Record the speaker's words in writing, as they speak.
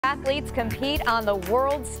athletes compete on the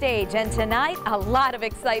world stage, and tonight a lot of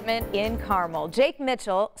excitement in Carmel. Jake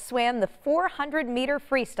Mitchell swam the 400-meter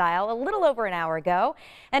freestyle a little over an hour ago,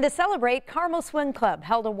 and to celebrate, Carmel Swim Club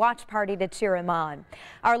held a watch party to cheer him on.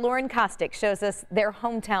 Our Kostiuk shows us their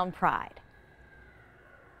hometown pride.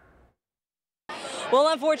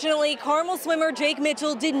 Well, unfortunately, Carmel swimmer Jake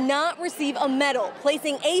Mitchell did not receive a medal,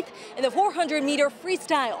 placing 8th in the 400-meter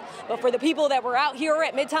freestyle. But for the people that were out here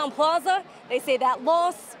at Midtown Plaza, they say that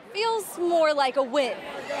loss feels more like a win.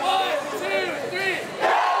 1, 2, 3,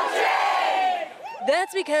 go Jake!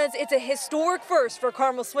 That's because it's a historic first for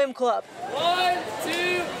Carmel Swim Club. 1,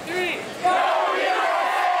 2, 3, go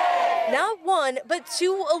USA! Not one, but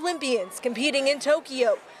 2 Olympians competing in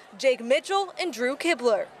Tokyo. Jake Mitchell and Drew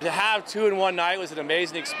Kibler. To have 2 in one night was an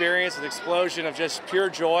amazing experience, an explosion of just pure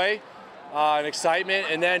joy and excitement,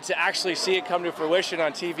 and then to actually see it come to fruition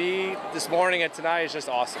on TV this morning and tonight is just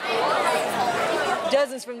awesome.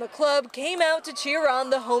 Dozens from the club came out to cheer on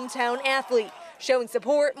the hometown athlete, showing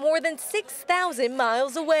support more than 6,000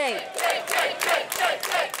 miles away.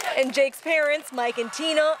 And Jake's parents, Mike and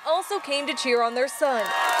Tina, also came to cheer on their son,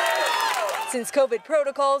 since COVID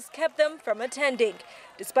protocols kept them from attending.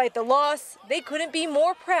 Despite the loss, they couldn't be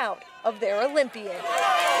more proud of their Olympian.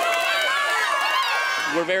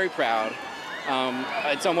 We're very proud.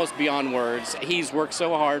 It's almost beyond words. He's worked so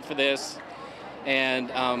hard for this, and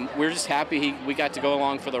we're just happy we got to go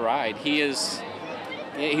along for the ride. He's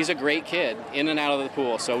a great kid, in and out of the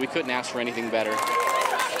pool, so we couldn't ask for anything better.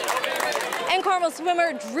 And Carmel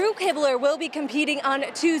swimmer Drew Kibler will be competing on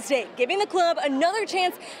Tuesday, giving the club another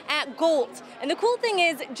chance at gold. And the cool thing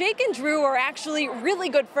is, Jake and Drew are actually really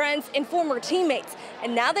good friends and former teammates.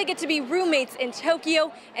 And now they get to be roommates in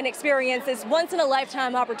Tokyo and experience this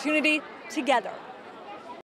once-in-a-lifetime opportunity together.